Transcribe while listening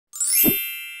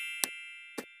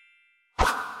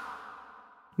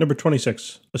Number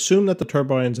 26. Assume that the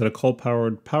turbines at a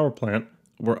coal-powered power plant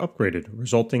were upgraded,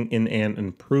 resulting in an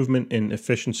improvement in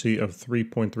efficiency of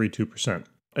 3.32%.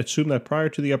 Assume that prior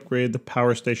to the upgrade, the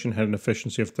power station had an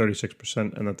efficiency of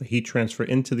 36% and that the heat transfer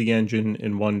into the engine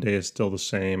in one day is still the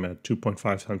same at 2.5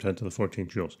 times 10 to the 14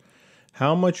 joules.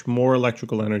 How much more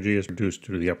electrical energy is produced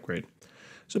due to the upgrade?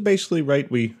 So basically,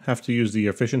 right, we have to use the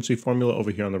efficiency formula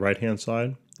over here on the right-hand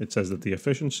side. It says that the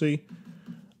efficiency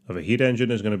of a heat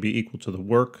engine is going to be equal to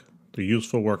the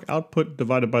useful work output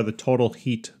divided by the total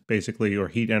heat, basically, or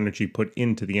heat energy put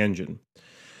into the engine.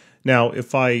 Now,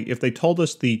 if they told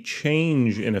us the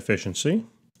change in efficiency,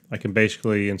 I can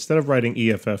basically, instead of writing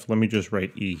EFF, let me just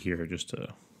write E here just to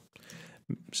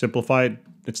simplify it.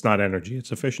 It's not energy,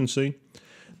 it's efficiency.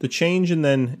 The change in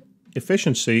then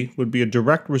efficiency would be a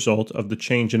direct result of the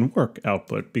change in work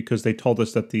output because they told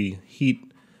us that the heat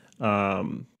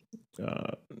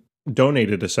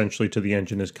donated essentially to the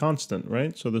engine is constant,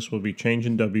 right? So this will be change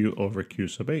in W over Q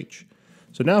sub H.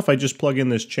 So now if I just plug in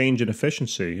this change in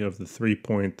efficiency of the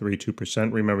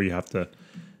 3.32%, remember you have to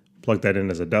plug that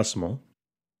in as a decimal,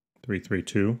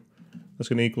 332, that's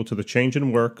going to equal to the change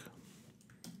in work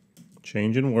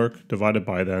divided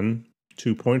by then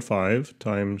 2.5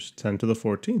 times 10 to the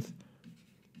 14th.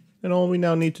 And all we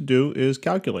now need to do is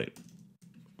calculate.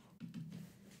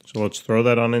 So let's throw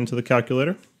that on into the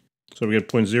calculator. So we get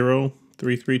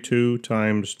 0.0332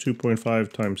 times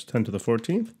 2.5 times 10 to the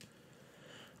 14th.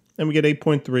 And we get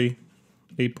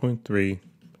 8.3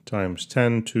 times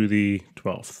 10 to the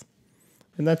 12th.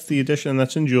 And that's the addition, and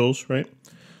that's in joules, right?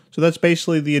 So that's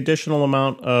basically the additional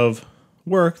amount of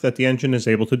work that the engine is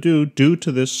able to do due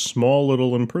to this small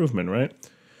little improvement, right?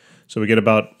 So we get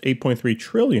about 8.3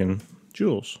 trillion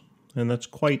joules. And that's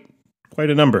quite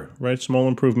a number, right? Small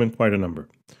improvement, quite a number.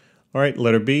 All right,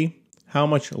 letter B. How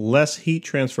much less heat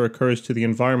transfer occurs to the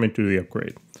environment due to the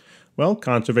upgrade? Well,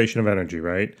 conservation of energy,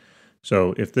 right?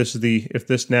 So if this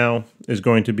now is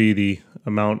going to be the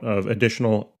amount of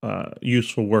additional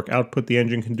useful work output the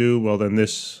engine can do, well, then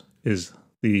this is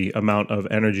the amount of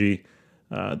energy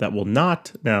that will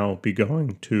not now be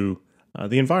going to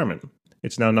the environment.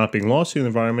 It's now not being lost to the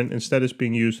environment. Instead, it's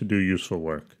being used to do useful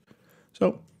work.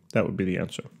 So that would be the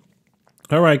answer.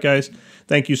 All right, guys.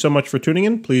 Thank you so much for tuning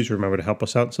in. Please remember to help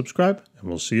us out and subscribe, and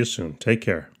we'll see you soon. Take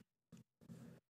care.